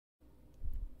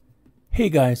Hey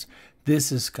guys,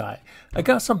 this is Sky. I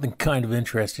got something kind of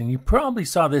interesting. You probably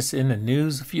saw this in the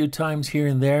news a few times here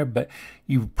and there, but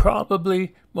you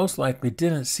probably, most likely,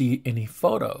 didn't see any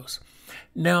photos.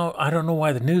 Now, I don't know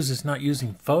why the news is not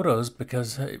using photos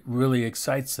because it really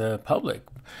excites the public.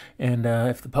 And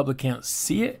if the public can't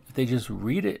see it, if they just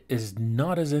read it, is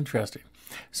not as interesting.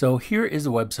 So here is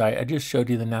the website. I just showed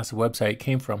you the NASA website it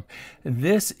came from.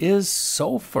 This is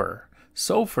Sulfur.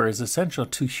 Sulfur is essential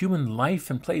to human life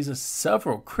and plays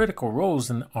several critical roles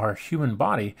in our human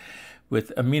body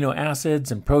with amino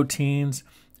acids and proteins,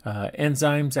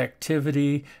 enzymes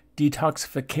activity,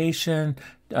 detoxification,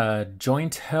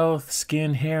 joint health,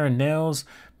 skin, hair, and nails,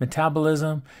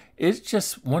 metabolism. It's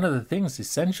just one of the things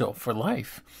essential for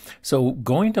life. So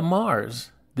going to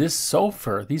Mars, these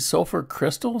sulfur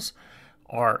crystals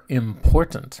are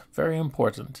important, very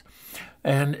important.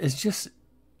 And it's just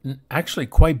actually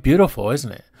quite beautiful,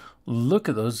 isn't it? Look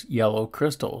at those yellow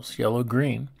crystals,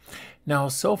 yellow-green. Now,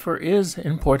 sulfur is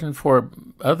important for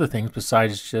other things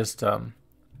besides just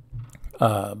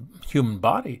human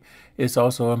body. It's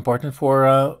also important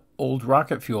for old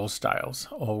rocket fuel styles,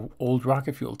 old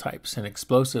rocket fuel types and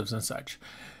explosives and such.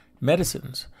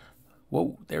 Medicines.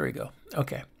 Whoa, there we go.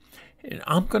 Okay. And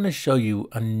I'm going to show you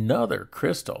another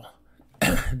crystal.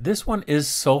 This one is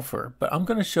sulfur, but I'm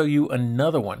going to show you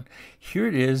another one. Here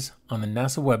it is on the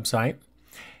NASA website,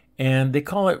 and they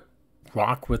call it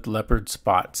rock with leopard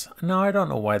spots. Now, I don't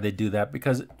know why they do that,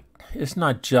 because it's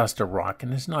not just a rock,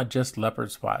 and it's not just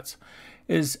leopard spots.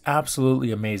 It is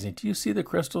absolutely amazing. Do you see the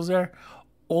crystals there?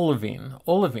 Olivine.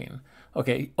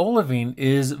 Okay, olivine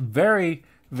is very,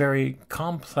 very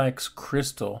complex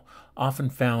crystal,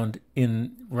 often found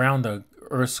around the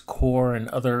Earth's core and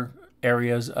other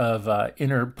areas of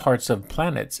inner parts of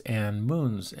planets and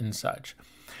moons and such.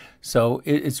 So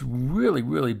it's really,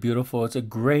 really beautiful. It's a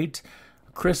great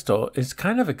crystal. It's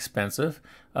kind of expensive.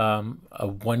 A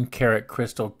 1 carat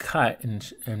crystal cut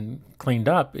and cleaned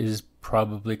up is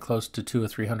probably close to $200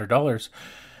 or $300.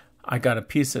 I got a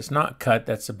piece that's not cut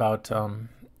that's about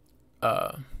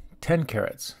 10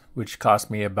 carats, which cost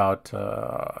me about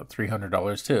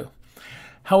 $300 too.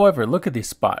 However, look at these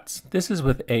spots. This is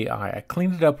with AI. I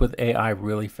cleaned it up with AI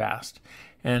really fast.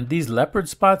 And these leopard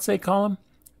spots, they call them,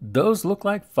 those look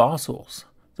like fossils.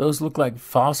 Those look like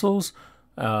fossils,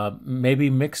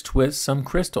 maybe mixed with some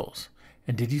crystals.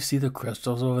 And did you see the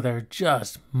crystals over there?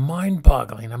 Just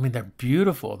mind-boggling. I mean, they're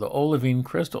beautiful, the olivine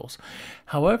crystals.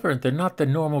 However, they're not the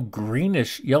normal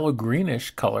greenish,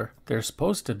 yellow-greenish color they're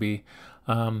supposed to be.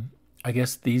 I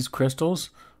guess these crystals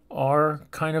are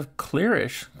kind of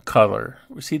clearish color.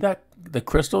 See that, the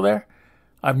crystal there?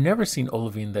 I've never seen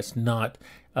olivine that's not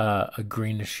a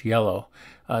greenish yellow.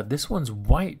 This one's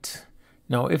white.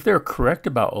 Now, if they're correct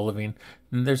about olivine,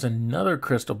 then there's another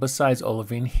crystal besides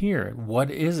olivine here.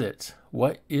 What is it?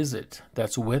 What is it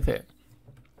that's with it?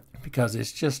 Because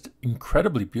it's just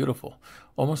incredibly beautiful,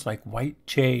 almost like white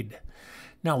jade.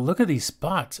 Now, look at these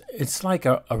spots. It's like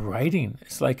a writing.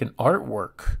 It's like an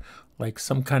artwork, like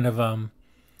some kind of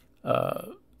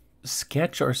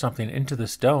sketch or something into the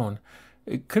stone.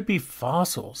 It could be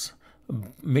fossils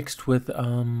mixed with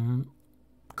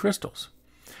crystals.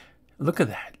 Look at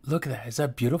that. Look at that. Is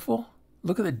that beautiful?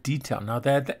 Look at the detail. Now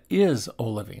that is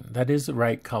olivine. That is the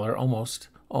right color, almost.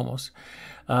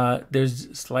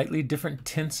 There's slightly different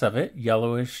tints of it,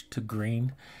 yellowish to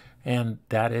green, and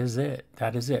that is it.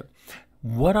 That is it.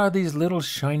 What are these little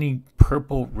shiny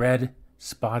purple red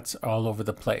spots all over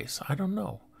the place? I don't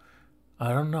know.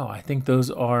 I think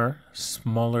those are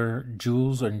smaller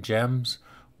jewels and gems,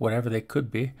 whatever they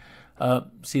could be.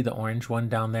 See the orange one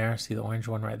down there? See the orange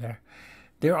one right there?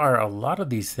 There are a lot of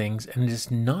these things, and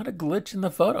it's not a glitch in the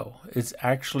photo. It's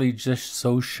actually just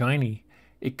so shiny,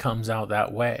 it comes out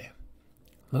that way.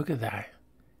 Look at that.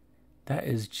 That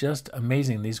is just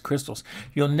amazing, these crystals.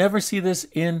 You'll never see this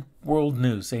in world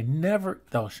news.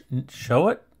 They'll show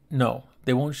it? No,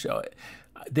 they won't show it.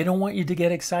 They don't want you to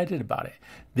get excited about it.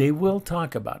 They will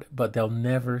talk about it, but they'll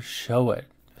never show it.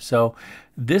 So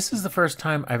this is the first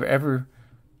time I've ever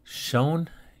shown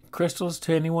crystals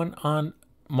to anyone on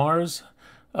Mars,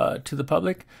 to the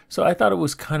public. So I thought it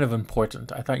was kind of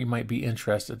important. I thought you might be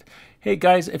interested. Hey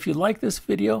guys, if you like this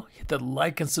video, hit the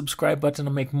like and subscribe button.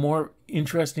 I'll make more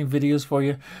interesting videos for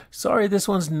you. Sorry, this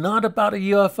one's not about a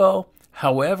UFO.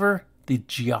 However, the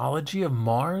geology of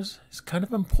Mars is kind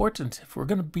of important if we're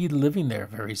going to be living there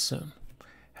very soon.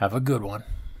 Have a good one.